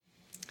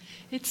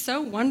It's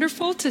so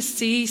wonderful to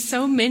see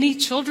so many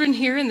children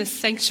here in the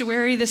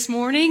sanctuary this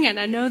morning, and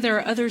I know there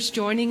are others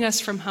joining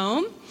us from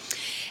home.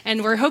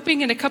 And we're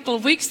hoping in a couple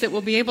of weeks that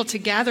we'll be able to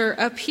gather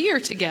up here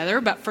together,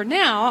 but for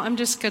now, I'm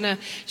just going to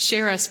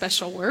share a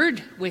special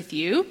word with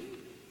you.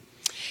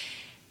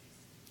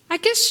 I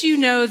guess you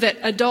know that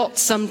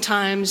adults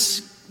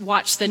sometimes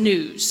watch the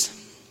news.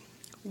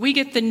 We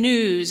get the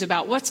news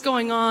about what's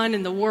going on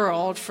in the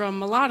world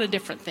from a lot of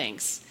different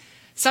things.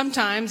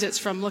 Sometimes it's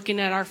from looking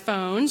at our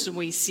phones and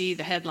we see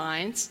the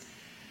headlines.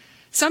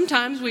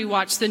 Sometimes we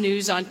watch the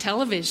news on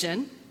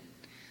television.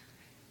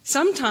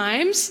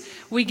 Sometimes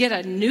we get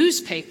a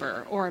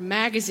newspaper or a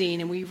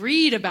magazine and we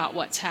read about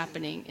what's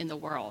happening in the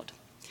world.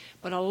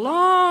 But a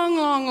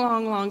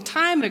long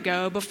time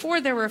ago, before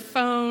there were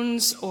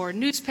phones or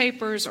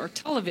newspapers or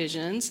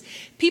televisions,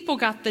 people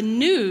got the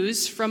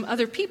news from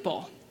other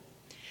people.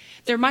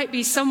 There might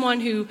be someone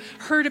who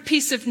heard a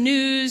piece of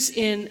news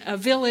in a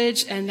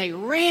village and they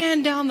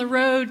ran down the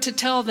road to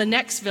tell the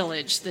next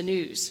village the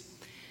news.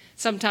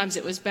 Sometimes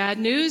it was bad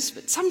news,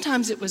 but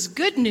sometimes it was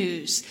good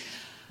news.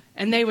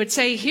 And they would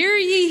say, hear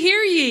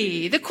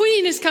ye, the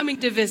queen is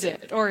coming to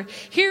visit. Or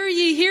hear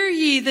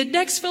ye, the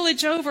next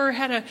village over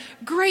had a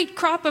great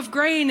crop of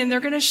grain and they're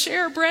going to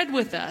share bread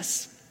with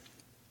us.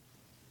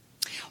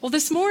 Well,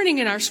 this morning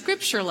in our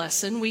scripture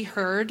lesson, we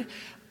heard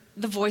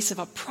the voice of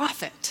a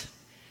prophet.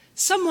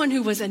 Someone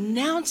who was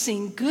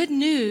announcing good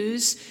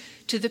news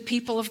to the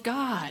people of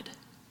God.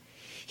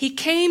 He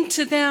came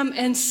to them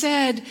and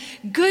said,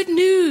 good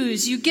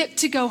news, you get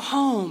to go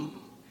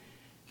home.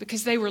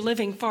 Because they were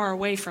living far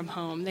away from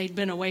home. They'd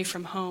been away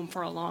from home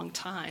for a long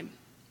time.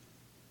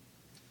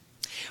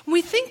 When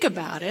we think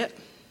about it,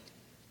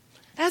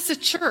 as a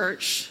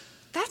church,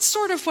 that's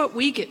sort of what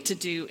we get to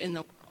do in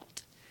the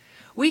world.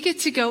 We get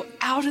to go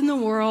out in the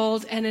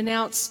world and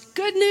announce,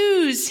 good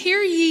news,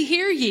 hear ye,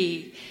 hear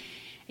ye.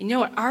 And you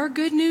know what our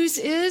good news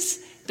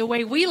is? The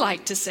way we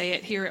like to say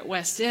it here at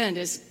West End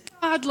is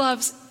God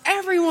loves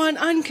everyone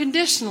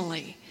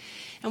unconditionally.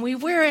 And we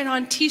wear it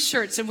on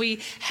t-shirts and we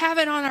have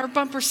it on our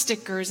bumper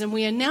stickers and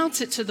we announce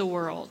it to the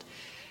world.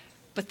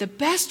 But the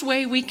best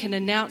way we can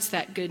announce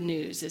that good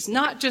news is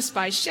not just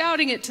by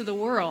shouting it to the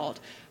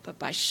world, but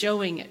by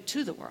showing it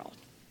to the world.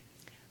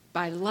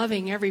 By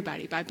loving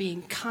everybody, by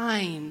being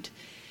kind,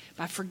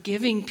 by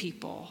forgiving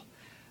people,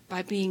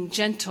 by being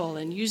gentle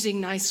and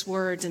using nice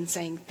words and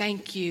saying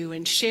thank you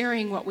and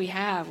sharing what we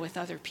have with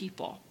other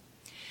people.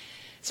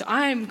 So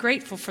I'm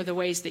grateful for the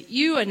ways that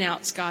you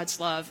announce God's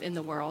love in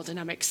the world, and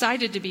I'm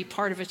excited to be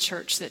part of a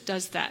church that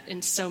does that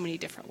in so many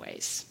different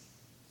ways.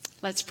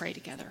 Let's pray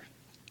together.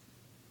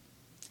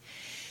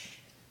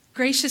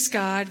 Gracious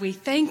God, we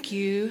thank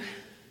you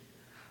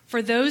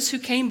for those who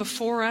came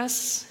before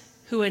us,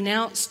 who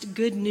announced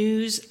good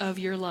news of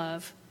your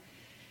love.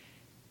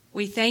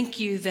 We thank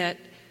you that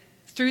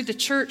through the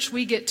church,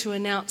 we get to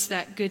announce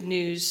that good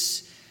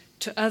news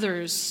to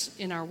others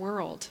in our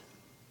world.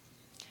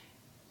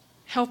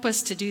 Help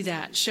us to do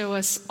that. Show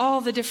us all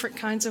the different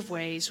kinds of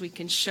ways we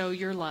can show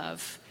your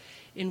love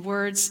in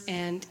words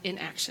and in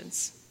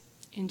actions.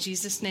 In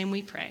Jesus' name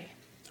we pray.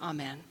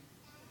 Amen.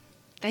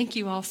 Thank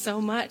you all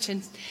so much.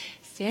 And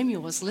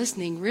Samuel was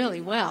listening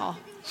really well.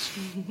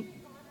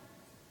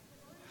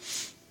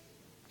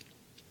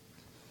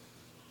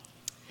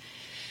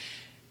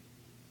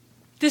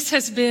 This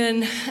has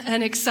been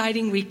an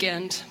exciting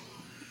weekend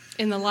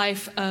in the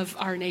life of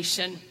our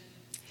nation.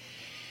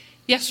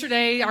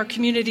 Yesterday, our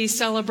community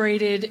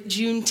celebrated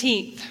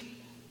Juneteenth.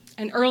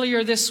 And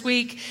earlier this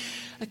week,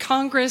 the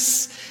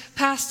Congress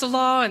passed a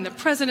law and the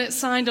president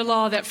signed a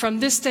law that from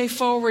this day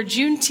forward,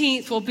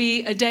 Juneteenth will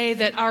be a day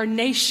that our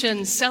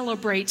nation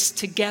celebrates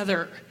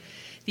together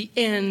the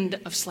end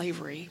of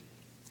slavery.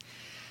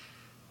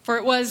 For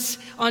it was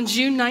on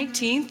June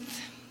 19th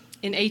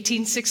in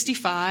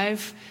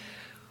 1865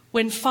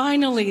 when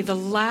finally the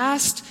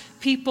last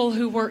people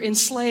who were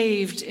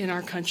enslaved in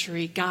our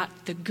country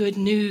got the good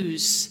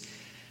news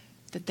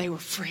that they were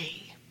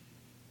free.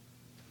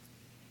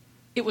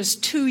 It was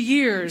 2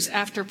 years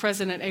after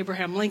President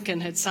Abraham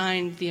Lincoln had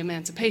signed the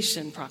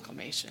Emancipation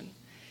Proclamation.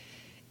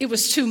 It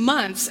was 2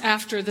 months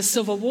after the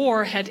Civil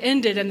War had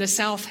ended and the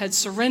South had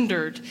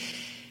surrendered.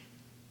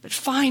 But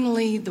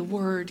finally the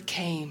word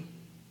came.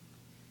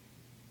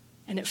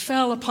 And it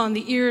fell upon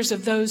the ears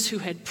of those who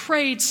had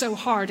prayed so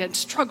hard and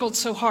struggled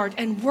so hard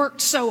and worked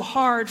so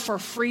hard for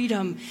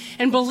freedom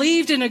and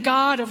believed in a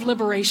God of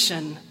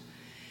liberation.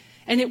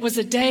 And it was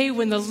a day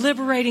when the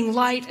liberating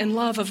light and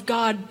love of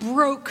God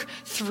broke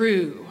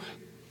through.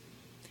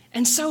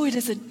 And so it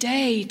is a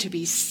day to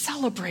be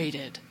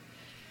celebrated.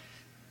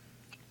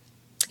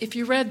 If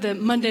you read the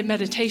Monday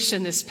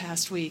meditation this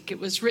past week, it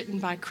was written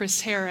by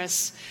Chris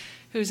Harris,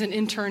 who's an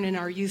intern in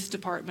our youth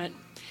department.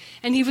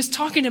 And he was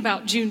talking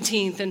about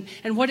Juneteenth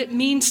and what it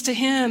means to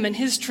him and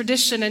his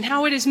tradition and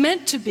how it is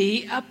meant to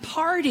be a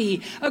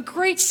party, a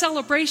great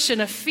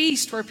celebration, a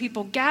feast where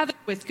people gather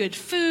with good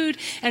food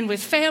and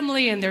with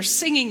family and they're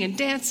singing and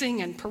dancing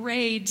and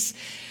parades.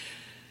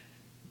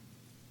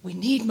 We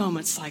need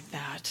moments like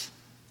that.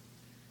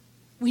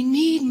 We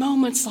need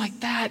moments like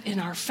that in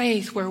our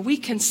faith where we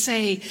can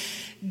say,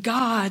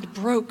 God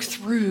broke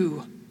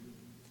through.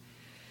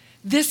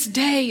 This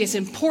day is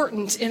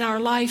important in our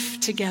life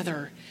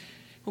together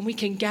when we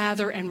can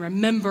gather and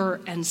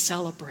remember and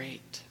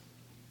celebrate.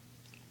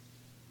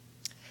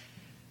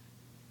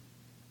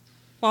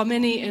 While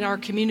many in our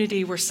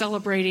community were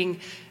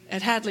celebrating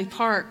at Hadley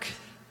Park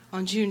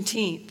on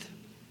Juneteenth,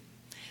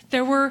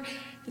 there were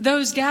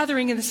those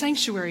gathering in the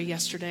sanctuary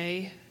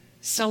yesterday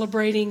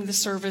celebrating the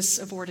service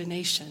of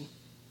ordination.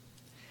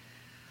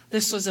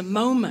 This was a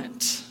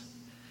moment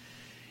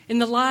in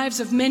the lives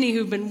of many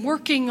who've been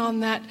working on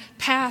that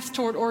path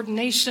toward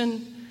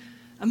ordination,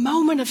 a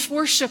moment of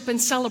worship and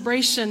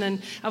celebration.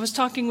 And I was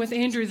talking with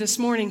Andrew this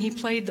morning. He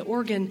played the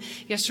organ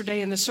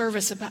yesterday in the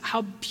service about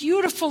how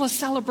beautiful a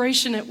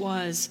celebration it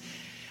was,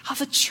 how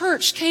the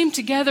church came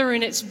together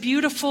in its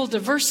beautiful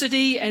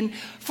diversity. And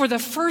for the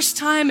first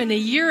time in a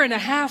year and a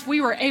half,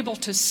 we were able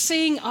to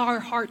sing our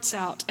hearts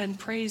out and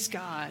praise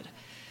God.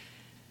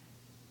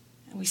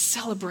 And we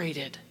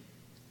celebrated.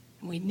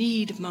 And we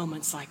need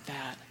moments like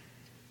that.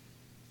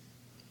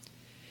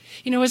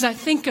 You know, as I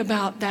think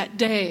about that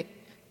day,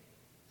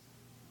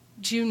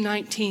 June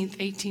 19th,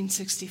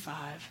 1865,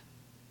 I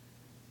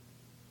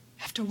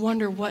have to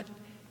wonder what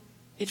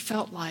it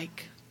felt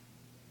like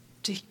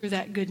to hear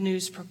that good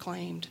news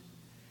proclaimed.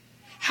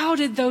 How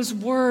did those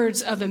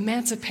words of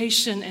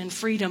emancipation and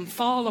freedom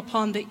fall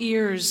upon the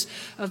ears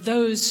of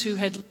those who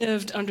had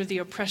lived under the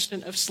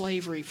oppression of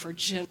slavery for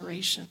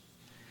generations?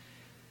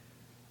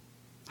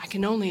 I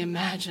can only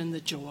imagine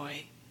the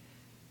joy.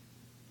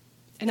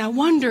 And I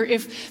wonder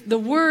if the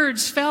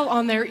words fell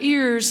on their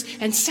ears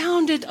and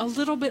sounded a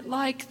little bit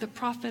like the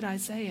prophet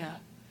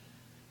Isaiah.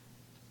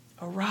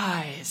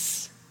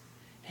 Arise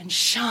and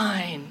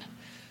shine,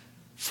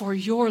 for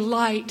your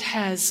light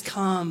has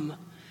come,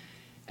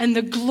 and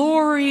the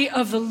glory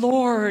of the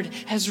Lord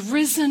has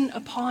risen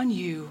upon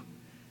you.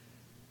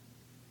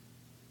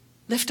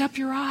 Lift up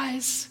your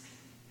eyes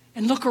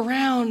and look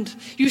around.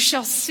 You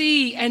shall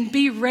see and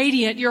be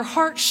radiant. Your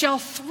heart shall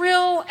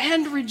thrill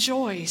and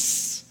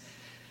rejoice.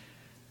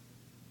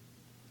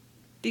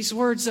 These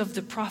words of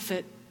the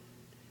prophet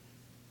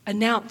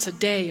announce a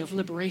day of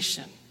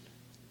liberation.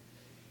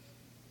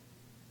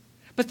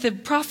 But the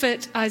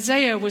prophet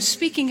Isaiah was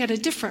speaking at a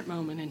different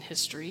moment in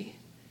history,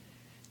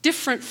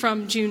 different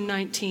from June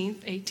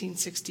 19th,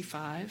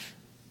 1865.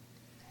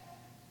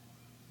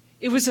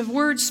 It was a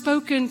word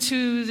spoken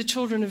to the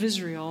children of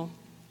Israel,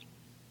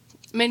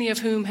 many of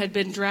whom had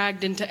been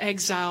dragged into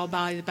exile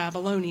by the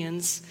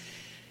Babylonians.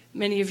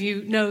 Many of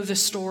you know the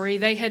story.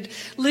 They had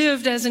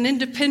lived as an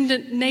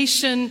independent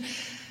nation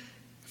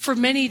for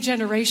many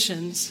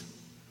generations.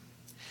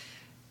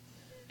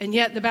 And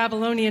yet the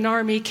Babylonian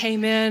army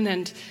came in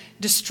and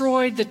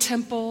destroyed the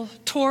temple,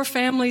 tore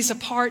families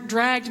apart,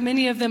 dragged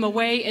many of them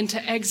away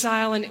into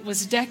exile, and it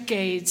was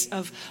decades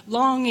of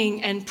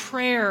longing and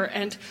prayer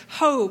and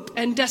hope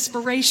and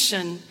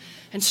desperation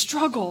and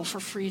struggle for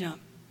freedom.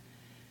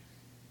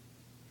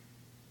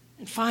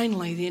 And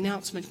finally, the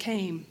announcement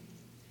came.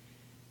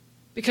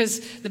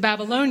 Because the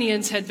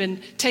Babylonians had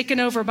been taken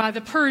over by the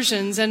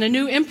Persians, and a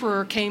new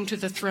emperor came to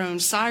the throne,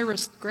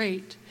 Cyrus the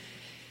Great.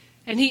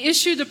 And he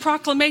issued the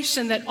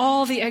proclamation that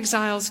all the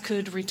exiles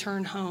could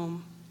return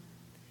home.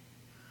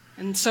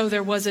 And so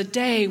there was a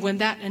day when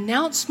that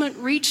announcement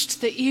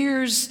reached the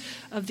ears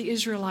of the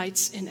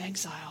Israelites in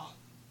exile.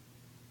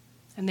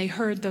 And they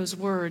heard those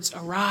words,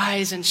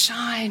 arise and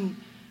shine,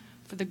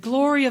 for the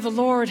glory of the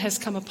Lord has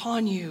come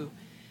upon you,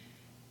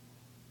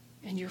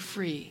 and you're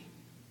free.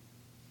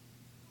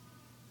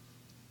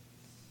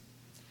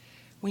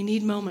 We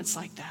need moments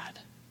like that.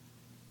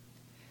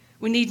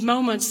 We need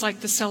moments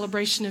like the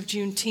celebration of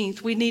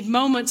Juneteenth. We need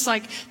moments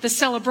like the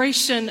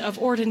celebration of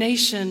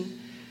ordination.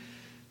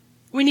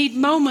 We need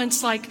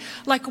moments like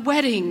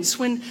weddings,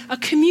 when a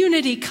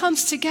community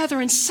comes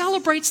together and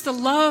celebrates the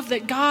love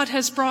that God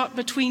has brought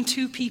between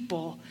two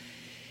people.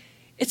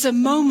 It's a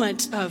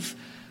moment of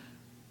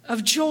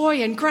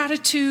joy and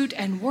gratitude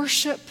and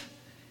worship,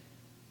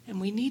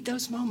 and we need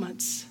those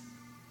moments.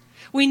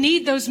 We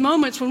need those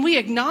moments when we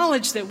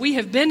acknowledge that we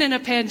have been in a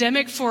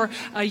pandemic for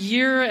a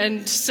year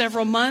and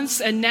several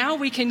months, and now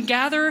we can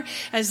gather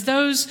as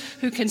those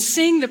who can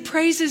sing the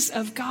praises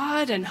of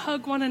God and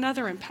hug one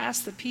another and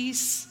pass the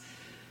peace.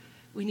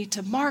 We need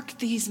to mark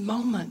these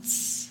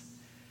moments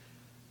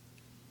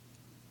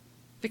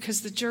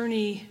because the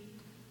journey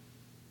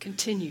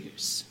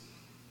continues.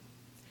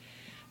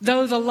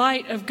 Though the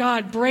light of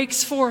God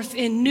breaks forth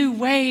in new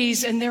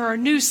ways and there are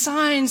new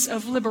signs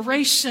of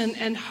liberation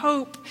and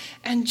hope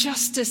and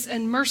justice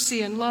and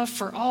mercy and love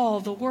for all,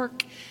 the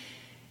work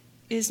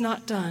is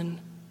not done.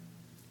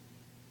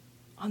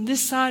 On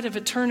this side of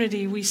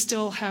eternity, we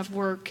still have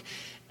work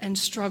and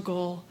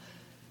struggle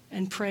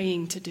and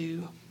praying to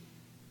do.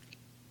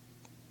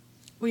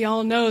 We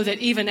all know that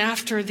even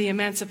after the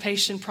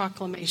Emancipation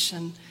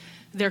Proclamation,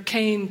 there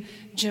came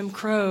Jim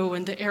Crow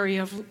and the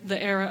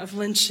era of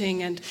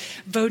lynching and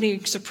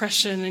voting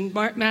suppression and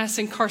mass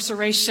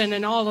incarceration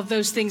and all of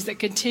those things that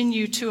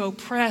continue to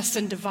oppress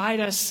and divide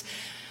us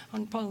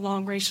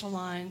along racial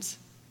lines.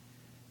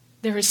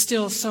 There is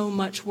still so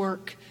much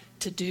work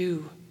to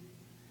do.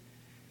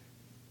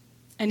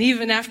 And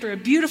even after a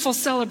beautiful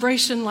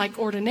celebration like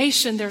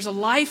ordination, there's a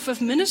life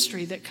of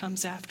ministry that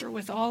comes after,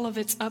 with all of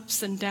its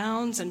ups and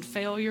downs and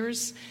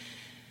failures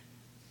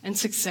and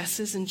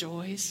successes and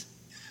joys.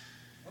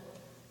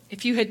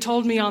 If you had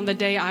told me on the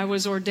day I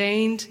was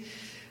ordained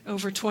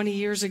over 20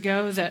 years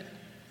ago that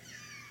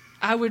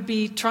I would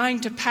be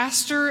trying to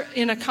pastor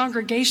in a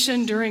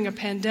congregation during a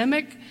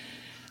pandemic,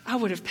 I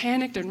would have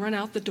panicked and run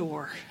out the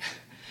door.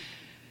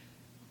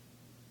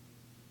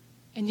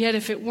 And yet,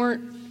 if it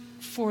weren't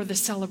for the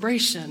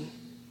celebration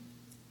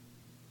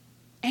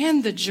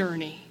and the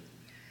journey,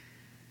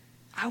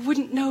 I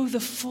wouldn't know the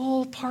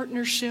full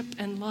partnership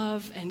and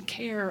love and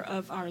care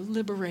of our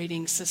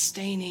liberating,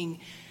 sustaining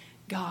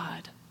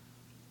God.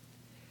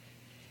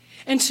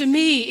 And to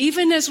me,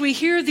 even as we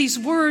hear these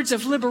words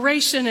of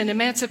liberation and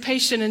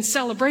emancipation and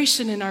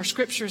celebration in our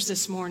scriptures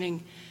this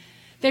morning,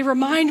 they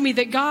remind me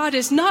that God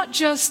is not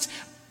just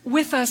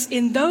with us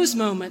in those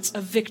moments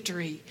of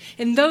victory,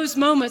 in those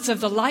moments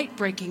of the light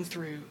breaking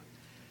through,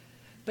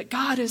 but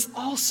God is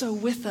also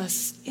with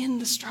us in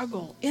the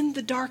struggle, in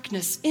the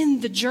darkness,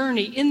 in the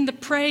journey, in the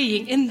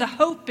praying, in the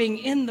hoping,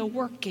 in the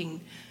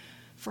working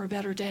for a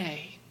better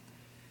day.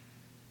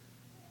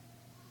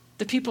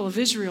 The people of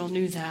Israel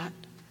knew that.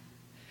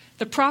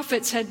 The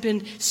prophets had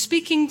been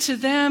speaking to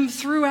them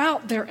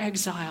throughout their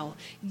exile,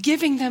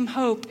 giving them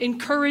hope,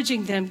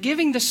 encouraging them,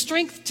 giving the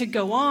strength to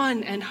go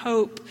on and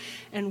hope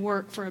and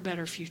work for a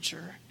better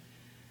future.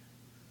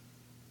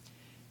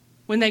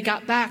 When they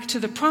got back to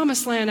the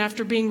promised land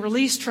after being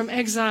released from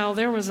exile,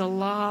 there was a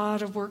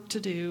lot of work to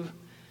do.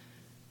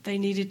 They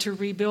needed to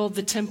rebuild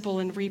the temple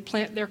and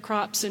replant their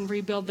crops and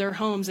rebuild their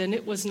homes, and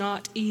it was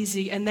not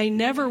easy. And they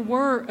never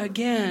were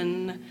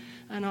again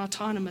an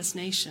autonomous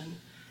nation.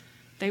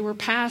 They were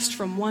passed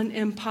from one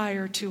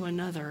empire to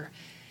another.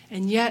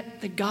 And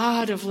yet the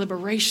God of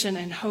liberation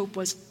and hope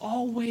was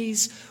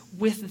always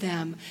with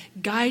them,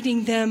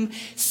 guiding them,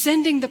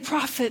 sending the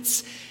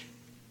prophets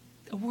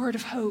a word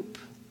of hope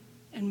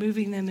and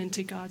moving them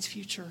into God's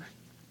future.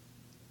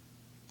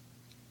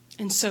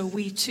 And so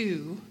we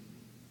too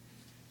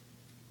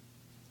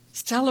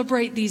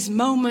celebrate these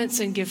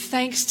moments and give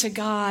thanks to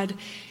God,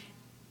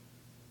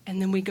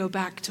 and then we go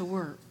back to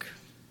work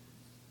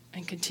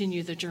and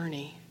continue the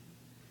journey.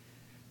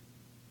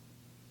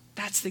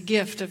 That's the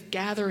gift of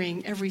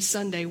gathering every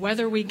Sunday.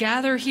 Whether we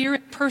gather here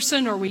in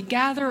person or we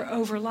gather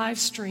over live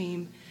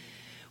stream,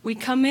 we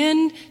come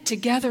in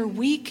together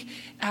week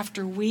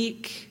after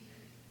week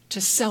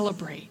to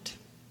celebrate.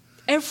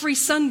 Every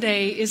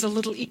Sunday is a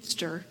little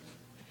Easter.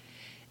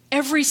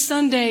 Every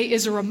Sunday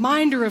is a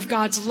reminder of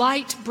God's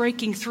light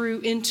breaking through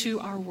into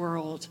our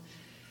world.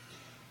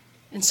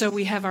 And so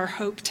we have our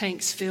hope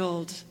tanks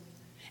filled.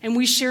 And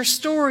we share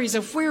stories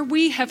of where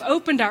we have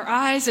opened our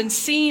eyes and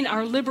seen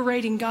our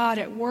liberating God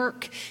at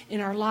work in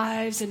our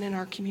lives and in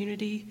our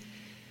community.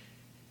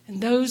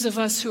 And those of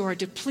us who are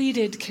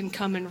depleted can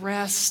come and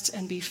rest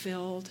and be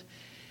filled.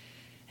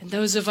 And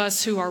those of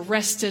us who are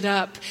rested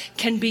up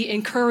can be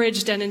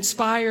encouraged and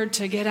inspired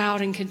to get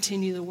out and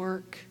continue the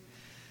work.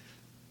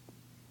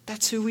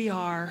 That's who we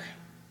are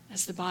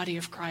as the body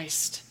of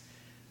Christ.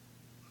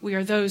 We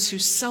are those who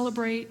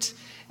celebrate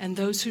and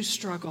those who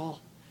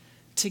struggle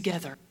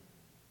together.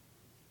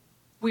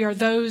 We are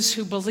those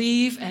who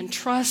believe and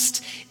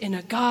trust in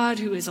a God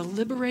who is a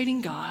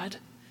liberating God,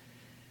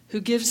 who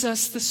gives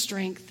us the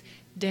strength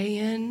day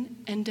in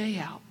and day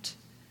out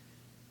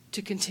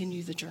to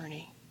continue the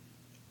journey.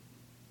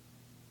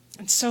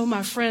 And so,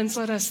 my friends,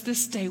 let us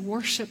this day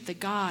worship the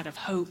God of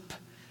hope,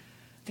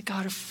 the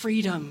God of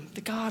freedom,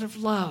 the God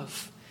of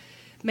love.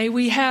 May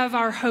we have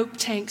our hope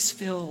tanks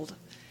filled.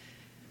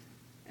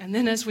 And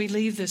then as we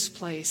leave this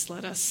place,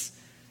 let us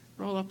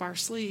roll up our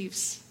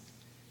sleeves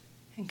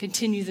and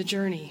continue the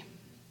journey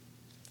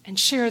and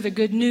share the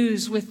good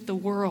news with the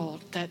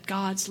world that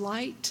God's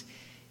light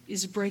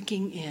is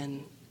breaking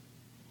in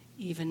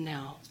even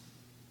now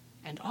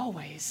and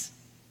always.